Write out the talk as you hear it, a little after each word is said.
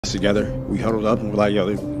Together, we huddled up and we're like,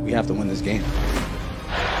 yo, we have to win this game.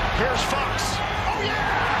 Here's Fox. Oh,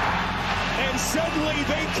 yeah! And suddenly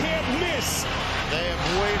they can't miss. They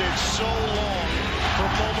have waited so long for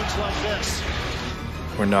moments like this.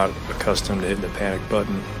 We're not accustomed to hitting the panic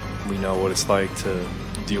button. We know what it's like to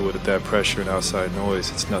deal with that pressure and outside noise.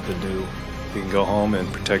 It's nothing new. We can go home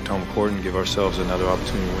and protect home court and give ourselves another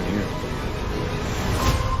opportunity to win here.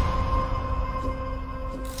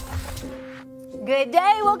 Good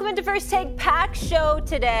day. Welcome into First Take Pack Show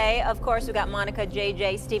today. Of course, we've got Monica,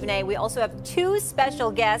 JJ, Stephen A. We also have two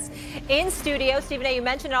special guests in studio. Stephen A., you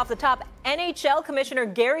mentioned it off the top. NHL Commissioner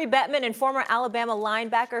Gary Bettman and former Alabama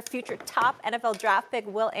linebacker, future top NFL draft pick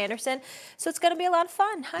Will Anderson. So it's going to be a lot of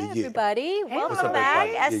fun. Hi, everybody. Welcome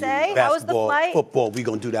back, SA. How was the flight? Football, we're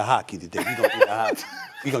going to do that hockey today. We're going to do that hockey.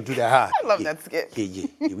 We're going to do that hockey. I love that skit. Yeah,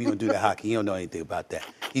 we're going to do that hockey. He don't know anything about that.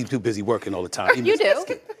 He's too busy working all the time. You do?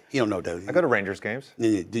 He don't know that. I go to Rangers games.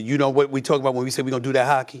 Yeah. Do you know what we talk about when we say we're going to do that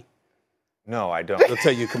hockey? No, I don't. They'll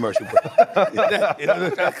tell you a commercial. It's going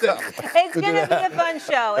to be a fun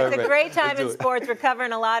show. It's a great time in sports. We're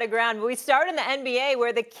covering a lot of ground. But we start in the NBA,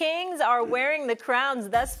 where the Kings are wearing the crowns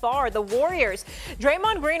thus far. The Warriors.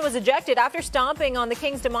 Draymond Green was ejected after stomping on the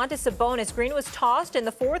Kings' Domantas Sabonis. Green was tossed in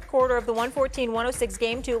the fourth quarter of the 114-106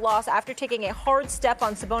 Game 2 loss after taking a hard step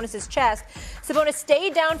on Sabonis' chest. Sabonis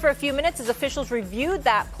stayed down for a few minutes as officials reviewed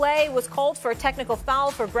that play, was called for a technical foul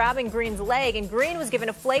for grabbing Green's leg, and Green was given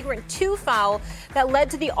a flagrant 2 foul that led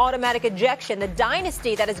to the automatic ejection. The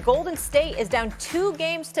dynasty that is Golden State is down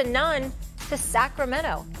 2-0 to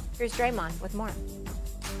Sacramento. Here's Draymond with more.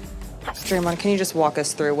 Draymond, can you just walk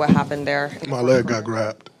us through what happened there? My leg got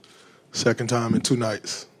grabbed. Second time in 2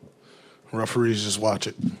 nights. Referees just watch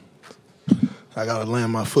it. I got to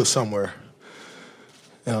land my foot somewhere.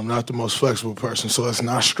 And I'm not the most flexible person, so it's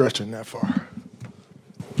not stretching that far.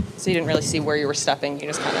 So you didn't really see where you were stepping. You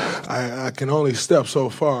just kind of... I can only step so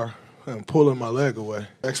far. I'm pulling my leg away.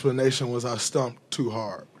 Explanation was I stumped too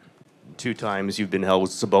hard. 2 times you've been held with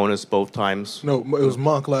Sabonis, both times? No, it was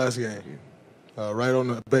Monk last game. Right on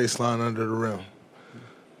the baseline under the rim.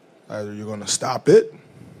 Either you're going to stop it.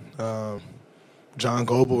 John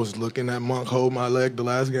Goble was looking at Monk hold my leg the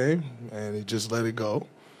last game, and he just let it go.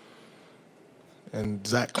 And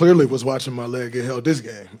Zach clearly was watching my leg get held this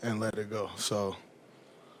game and let it go. So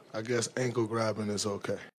I guess ankle grabbing is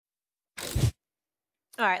okay.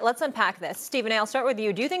 All right, let's unpack this. Stephen A., I'll start with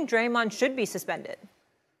you. Do you think Draymond should be suspended?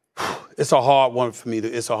 It's a hard one for me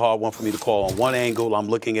to call. On one angle, I'm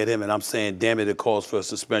looking at him and I'm saying, damn it calls for a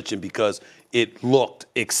suspension because it looked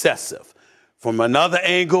excessive. From another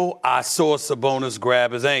angle, I saw Sabonis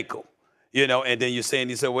grab his ankle. You know, and then you're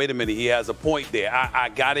saying, wait a minute, he has a point there. I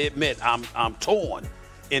got to admit, I'm torn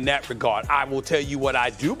in that regard. I will tell you what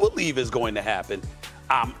I do believe is going to happen.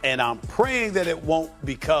 And I'm praying that it won't,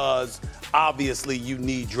 because obviously you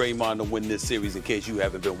need Draymond to win this series, in case you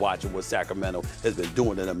haven't been watching what Sacramento has been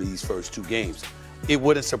doing to them in these first 2 games. It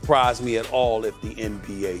wouldn't surprise me at all if the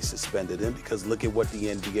NBA suspended him, because look at what the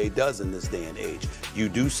NBA does in this day and age. You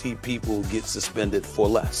do see people get suspended for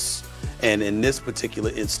less. And in this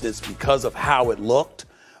particular instance, because of how it looked,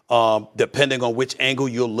 depending on which angle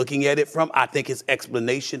you're looking at it from, I think his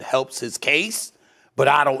explanation helps his case. But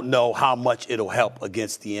I don't know how much it'll help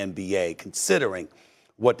against the NBA, considering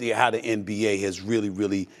how the NBA has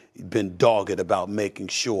really been dogged about making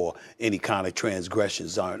sure any kind of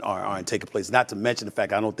transgressions aren't taking place. Not to mention the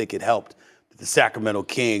fact I don't think it helped that the Sacramento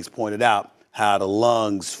Kings pointed out how the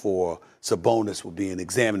lungs for Sabonis were being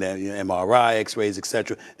examined, MRI, X-rays,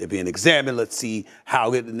 etc. They're being examined. Let's see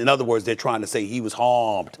how it. In other words, they're trying to say he was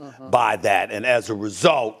harmed by that, and as a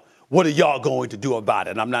result, what are y'all going to do about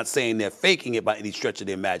it? And I'm not saying they're faking it by any stretch of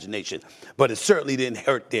the imagination, but it certainly didn't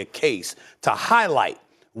hurt their case to highlight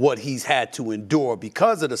what he's had to endure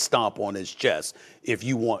because of the stomp on his chest, if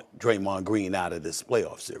you want Draymond Green out of this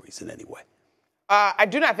playoff series in any way. I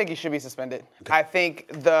do not think he should be suspended. Okay. I think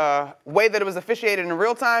the way that it was officiated in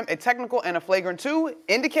real time, a technical and a flagrant 2,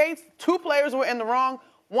 indicates 2 players were in the wrong.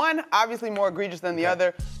 One, obviously more egregious than the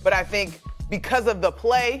other, but I think because of the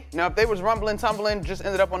play, now if they was rumbling, tumbling, just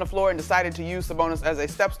ended up on the floor and decided to use Sabonis as a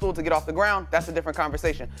step stool to get off the ground, that's a different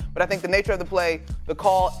conversation. But I think the nature of the play, the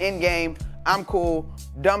call in game, I'm cool.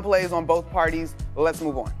 Dumb plays on both parties. Let's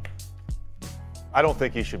move on. I don't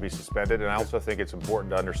think he should be suspended, and I also think it's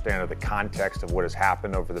important to understand the context of what has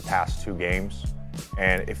happened over the past 2 games.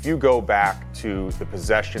 And if you go back to the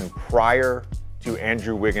possession prior to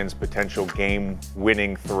Andrew Wiggins' potential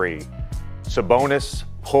game-winning 3, Sabonis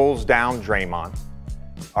pulls down Draymond,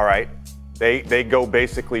 all right? They go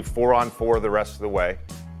basically 4-on-4 the rest of the way.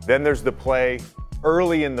 Then there's the play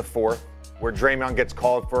early in the 4th where Draymond gets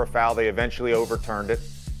called for a foul. They eventually overturned it.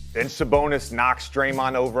 Then Sabonis knocks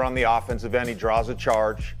Draymond over on the offensive end. He draws a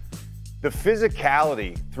charge. The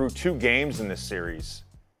physicality through 2 games in this series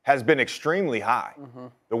has been extremely high.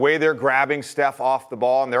 The way they're grabbing Steph off the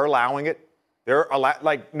ball, and they're allowing it.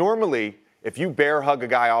 Like normally, if you bear hug a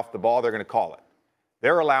guy off the ball, they're going to call it.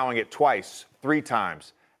 They're allowing it twice, 3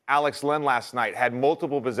 times. Alex Len last night had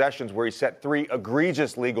multiple possessions where he set 3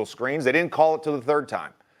 egregious legal screens. They didn't call it till the 3rd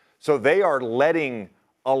time. So they are letting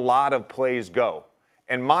a lot of plays go.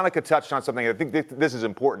 And Monica touched on something. I think this is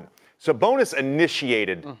important. Sabonis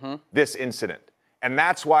initiated this incident. And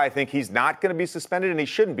that's why I think he's not going to be suspended and he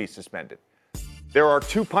shouldn't be suspended. There are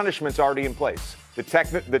 2 punishments already in place. The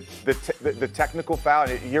technical foul.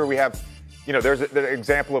 Here we have, there's the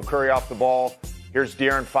example of Curry off the ball. Here's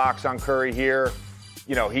De'Aaron Fox on Curry here.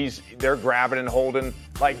 They're grabbing and holding.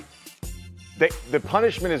 Like, the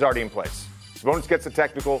punishment is already in place. Sabonis gets a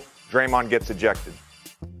technical, Draymond gets ejected.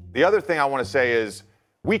 The other thing I want to say is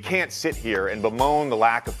we can't sit here and bemoan the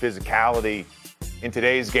lack of physicality in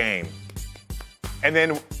today's game and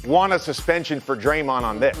then want a suspension for Draymond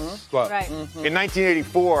on this. Right. In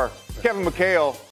 1984, Kevin McHale